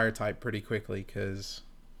find a fire type pretty quickly because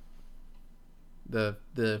the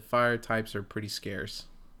fire types are pretty scarce,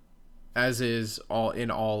 as is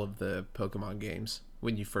all of the Pokemon games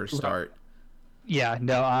when you first start. Yeah,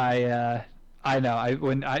 no, I know. I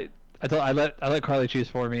let Carly choose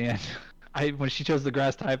for me, and when she chose the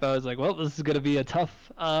grass type, I was like, well, this is gonna be a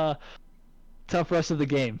tough rest of the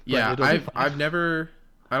game. Yeah,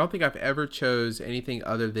 I don't think I've ever chose anything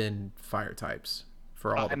other than fire types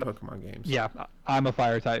for all the Pokemon games. Yeah, I'm a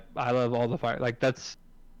fire type. I love all the fire. Like that's,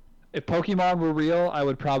 if Pokemon were real, I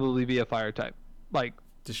would probably be a fire type. Like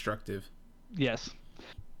destructive. Yes.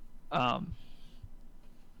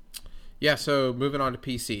 Yeah, so moving on to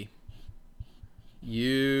PC.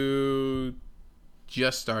 You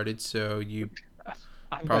just started, so you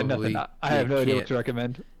probably... I have no idea what to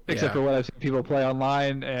recommend, except for what I've seen people play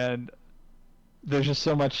online, and there's just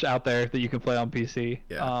so much out there that you can play on PC.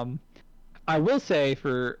 Yeah. I will say,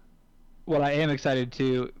 for what I am excited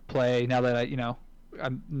to play, now that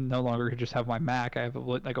I'm no longer just have my Mac, I have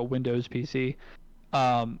a Windows PC,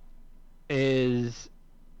 is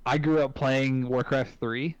I grew up playing Warcraft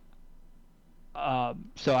 3.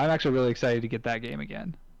 So I'm actually really excited to get that game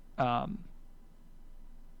again. Are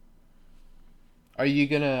you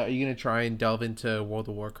gonna try and delve into World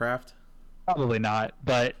of Warcraft? Probably not,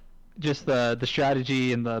 but just the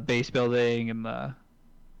strategy and the base building and the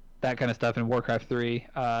that kind of stuff in Warcraft 3.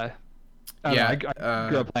 I don't know. Yeah, I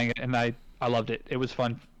grew up playing it and I loved it. It was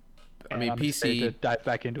fun, I and mean I'm excited to dive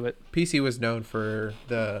back into it. PC was known for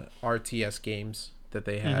the RTS games that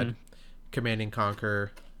they had, Command and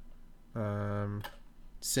Conquer,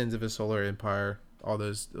 Sins of a Solar Empire, all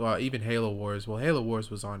those. Well, even Halo Wars. Well, Halo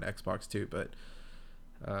Wars was on Xbox too, but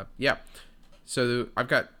yeah. So I've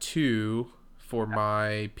got two for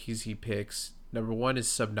my PC picks. Number one is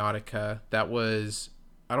Subnautica. That was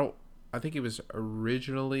I think it was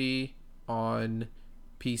originally on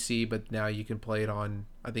PC, but now you can play it on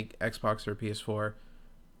I think Xbox or PS4.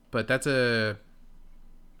 But that's a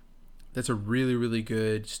really really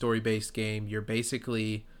good story based game. You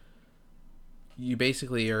basically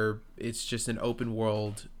are, it's just an open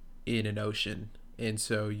world in an ocean, and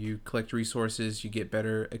so you collect resources, you get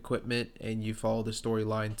better equipment, and you follow the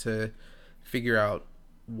storyline to figure out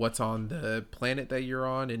what's on the planet that you're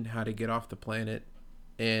on and how to get off the planet.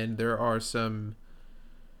 And there are some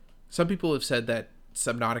people have said that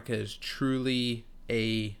Subnautica is truly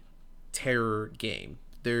a terror game.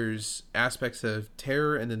 There's aspects of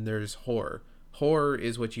terror and then there's horror. Horror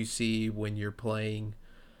is what you see when you're playing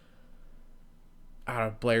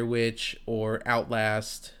Blair Witch or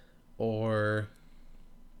Outlast or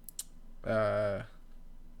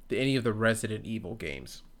any of the Resident Evil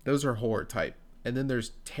games. Those are horror type. And then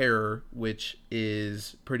there's terror, which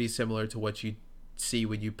is pretty similar to what you see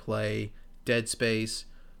when you play Dead Space,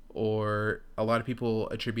 or a lot of people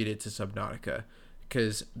attribute it to Subnautica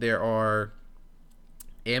because there are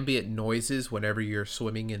ambient noises whenever you're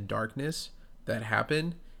swimming in darkness that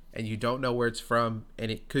happen and you don't know where it's from,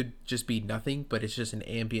 and it could just be nothing, but it's just an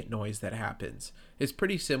ambient noise that happens. It's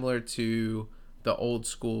pretty similar to the old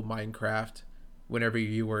school Minecraft whenever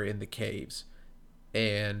you were in the caves.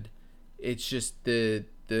 And it's just the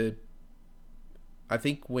I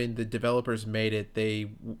think when the developers made it,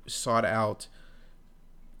 they sought out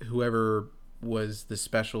whoever was the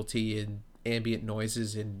specialty in ambient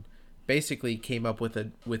noises and basically came up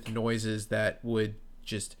with noises that would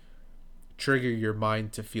just trigger your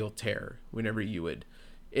mind to feel terror whenever you would.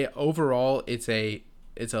 Overall, it's a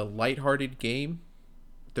lighthearted game.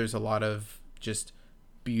 There's a lot of just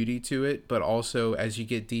beauty to it, but also as you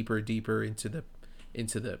get deeper into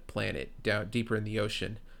the planet, down deeper in the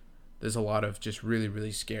ocean, there's a lot of just really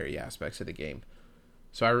really scary aspects of the game.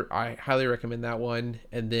 So I highly recommend that one.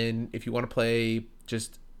 And then if you want to play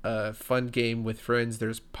just a fun game with friends,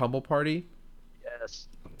 there's Pummel Party. Yes.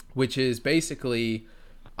 Which is basically,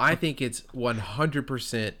 I think it's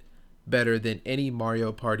 100% better than any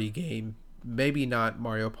Mario Party game. Maybe not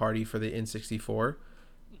Mario Party for the N64,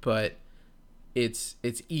 but it's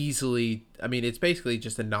easily, I mean, it's basically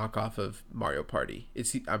just a knockoff of Mario Party.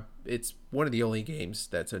 It's one of the only games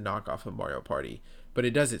that's a knockoff of Mario Party, but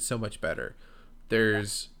it does it so much better.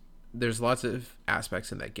 There's lots of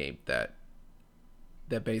aspects in that game that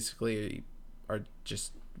basically are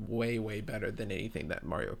just way way better than anything that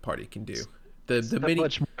Mario Party can do. The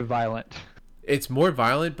much more violent. It's more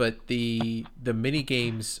violent, but the mini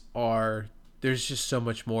games are, there's just so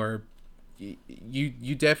much more.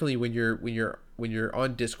 You definitely, when you're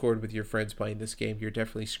on Discord with your friends playing this game, you're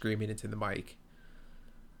definitely screaming into the mic.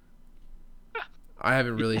 I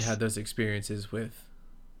haven't really had those experiences with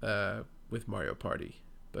Mario Party,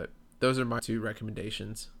 but those are my two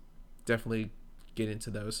recommendations. Definitely get into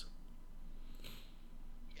those.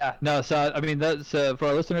 Yeah, no, so I mean, that's for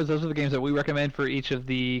our listeners, those are the games that we recommend for each of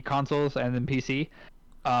the consoles and then PC.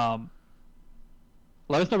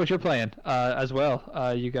 Let us know what you're playing as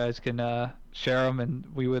well. You guys can share them, and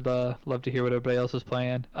we would love to hear what everybody else is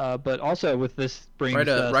playing. But also with this brings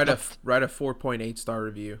write a 4.8 star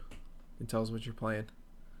review and tell us what you're playing.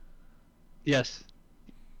 Yes.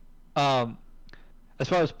 As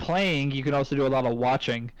far as playing, you can also do a lot of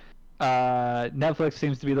watching. Netflix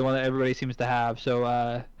seems to be the one that everybody seems to have,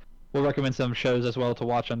 so we'll recommend some shows as well to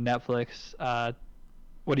watch on Netflix.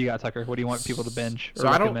 What do you got, Tucker? What do you want people to binge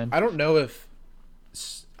or recommend? I don't know if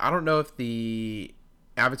the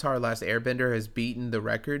Avatar: Last Airbender has beaten the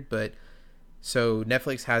record, but so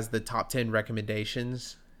Netflix has the top 10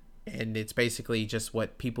 recommendations, and it's basically just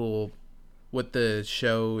what the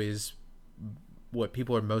show is, what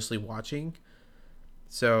people are mostly watching.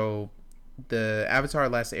 So the Avatar: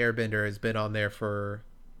 Last Airbender has been on there for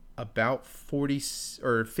about 40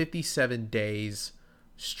 or 57 days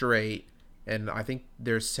straight, and I think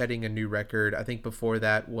they're setting a new record. I think before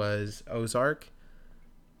that was Ozark,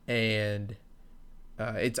 and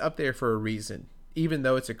it's up there for a reason. Even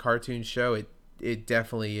though it's a cartoon show, it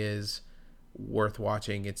definitely is worth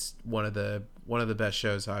watching. It's one of the best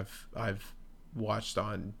shows I've watched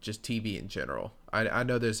on just TV in general. I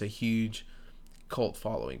know there's a huge cult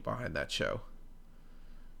following behind that show.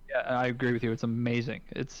 Yeah, I agree with you. It's amazing.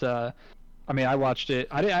 It's I mean, I watched it.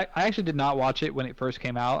 I actually did not watch it when it first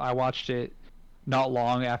came out. I watched it not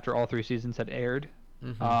long after all 3 seasons had aired.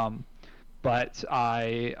 Mm-hmm. But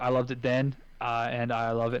I loved it then, and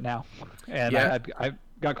I love it now. And Yeah. I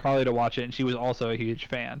got Carly to watch it, and she was also a huge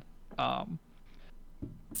fan.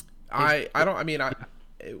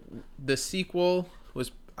 The sequel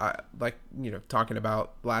was like, talking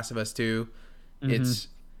about Last of Us 2. Mhm.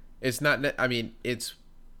 It's not, I mean, it's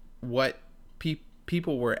what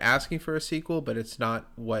people were asking for a sequel, but it's not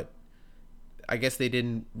what, I guess they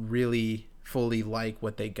didn't really fully like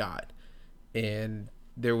what they got. And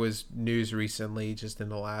there was news recently, just in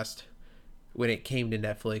the last, when it came to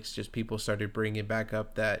Netflix, just people started bringing back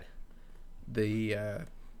up that the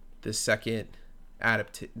second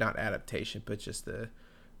not adaptation, but just the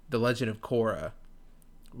Legend of Korra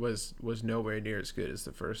was nowhere near as good as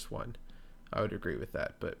the first one. I would agree with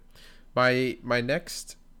that. But my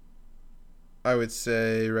next, I would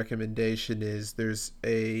say, recommendation is, there's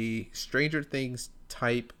a Stranger Things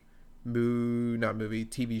type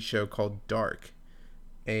TV show called Dark.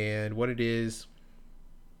 And what it is,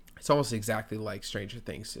 it's almost exactly like Stranger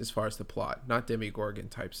Things as far as the plot. Not Demogorgon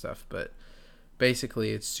type stuff, but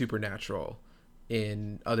basically it's supernatural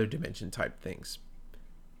in other dimension type things.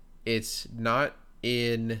 It's not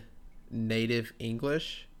in native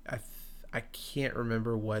English. I can't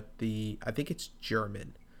remember I think it's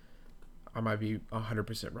German. I might be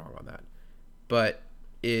 100% wrong on that. But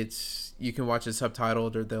you can watch it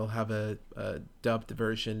subtitled, or they'll have a dubbed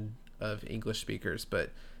version of English speakers.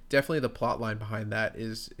 But definitely the plot line behind that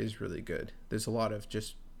is really good. There's a lot of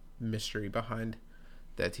just mystery behind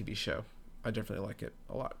that TV show. I definitely like it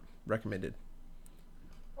a lot. Recommended.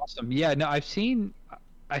 Awesome. Yeah, no, I've seen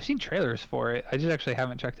trailers for it. I just actually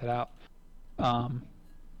haven't checked it out.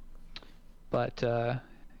 But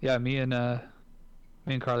yeah, me and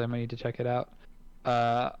Carly might need to check it out.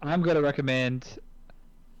 I'm gonna recommend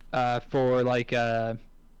for like a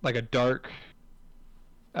dark,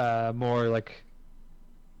 more like,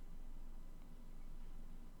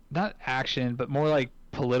 not action, but more like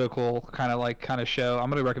political kind of show. I'm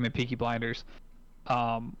gonna recommend Peaky Blinders.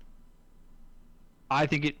 I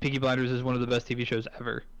think Peaky Blinders is one of the best TV shows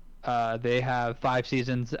ever. They have 5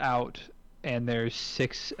 seasons out, and there's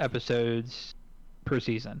 6 episodes per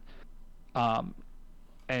season. And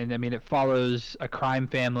I mean, it follows a crime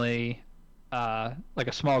family, like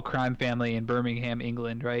a small crime family in Birmingham,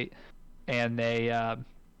 England, right? And it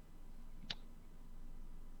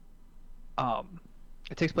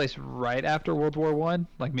takes place right after World War One,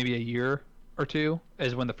 like maybe a year or two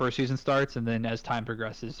is when the first season starts, and then as time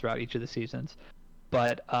progresses throughout each of the seasons.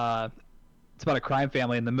 But it's about a crime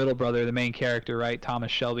family, and the middle brother, the main character, right, Thomas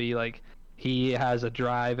Shelby, like, he has a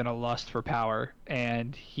drive and a lust for power,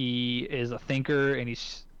 and he is a thinker, and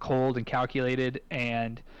he's cold and calculated.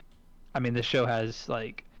 And I mean, this show has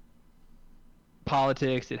like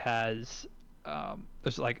politics. It has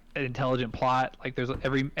there's like an intelligent plot. Like, there's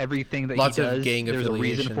everything that Lots he of does. gang There's a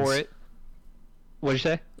reason for affiliations. it. What did you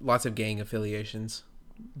say? Lots of gang affiliations.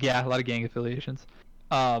 Yeah, a lot of gang affiliations.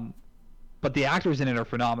 But the actors in it are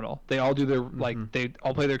phenomenal. They all do their like they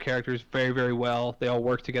all play their characters very, very well. They all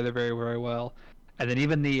work together very, very well. And then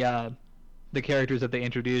even the characters that they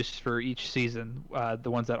introduce for each season, the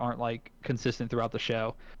ones that aren't like consistent throughout the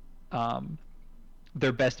show,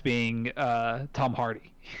 their best being Tom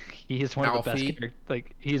Hardy. He is one of the best Alfie. characters.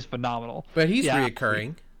 Like, he's phenomenal. But he's Yeah.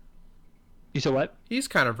 reoccurring. You said what? He's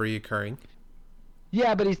kind of reoccurring.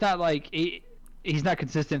 Yeah, but he's not like he's not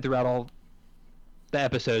consistent throughout all the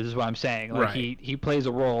episodes, is what I'm saying. Like, Right. he plays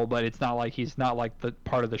a role, but it's not like he's not like the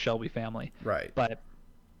part of the Shelby family. Right. But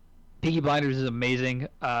Peaky Blinders is amazing.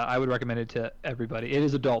 I would recommend it to everybody. It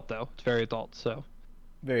is adult though. It's very adult, so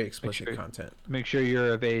Very explicit sure- content. make sure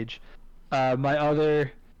you're of age. My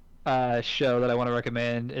other show that I want to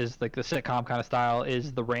recommend is like the sitcom kind of style,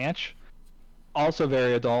 is The Ranch. Also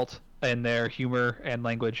very adult in their humor and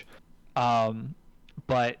language,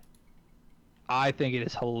 but I think it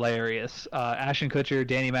is hilarious. Ashton Kutcher,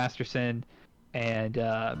 Danny Masterson, and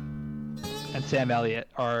Sam Elliott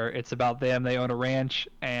it's about them. They own a ranch,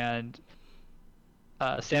 and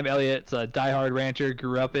Sam Elliott's a diehard rancher,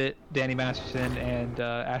 grew up it. Danny Masterson and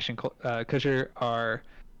Ashton Kutcher are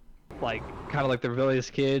like kind of like the rebellious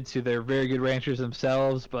kids who they're very good ranchers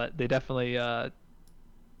themselves, but they definitely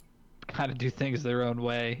kind of do things their own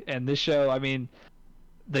way. And this show, I mean,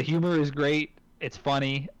 the humor is great. It's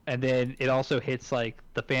funny, and then it also hits like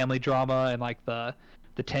the family drama and like the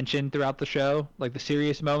tension throughout the show. Like, the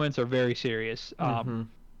serious moments are very serious.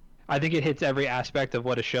 I I think it hits every aspect of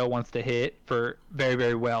what a show wants to hit for very,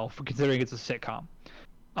 very well, for considering it's a sitcom.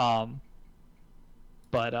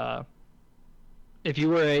 But if you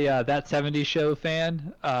were a That 70s Show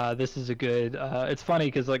fan, this is a good. It's funny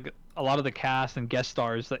because like a lot of the cast and guest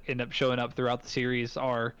stars that end up showing up throughout the series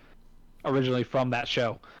are originally from that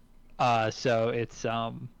show. So it's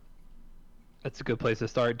a good place to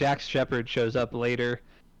start. Dax Shepard shows up later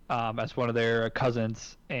as one of their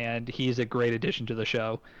cousins, and he's a great addition to the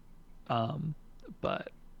show. But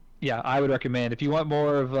yeah, I would recommend if you want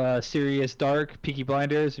more of a serious, dark Peaky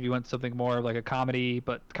Blinders. If you want something more of like a comedy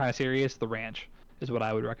but kind of serious, The Ranch is what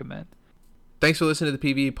I would recommend. Thanks for listening to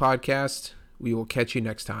the PvE podcast. We will catch you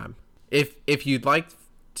next time. If you'd like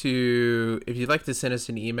to send us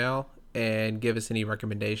an email and give us any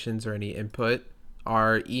recommendations or any input,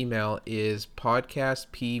 our email is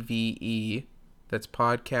podcastpve. That's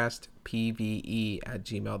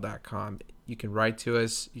podcastpve@gmail.com. You can write to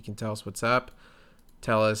us. You can tell us what's up.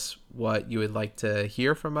 Tell us what you would like to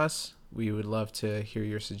hear from us. We would love to hear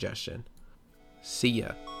your suggestion. See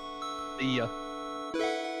ya. See ya.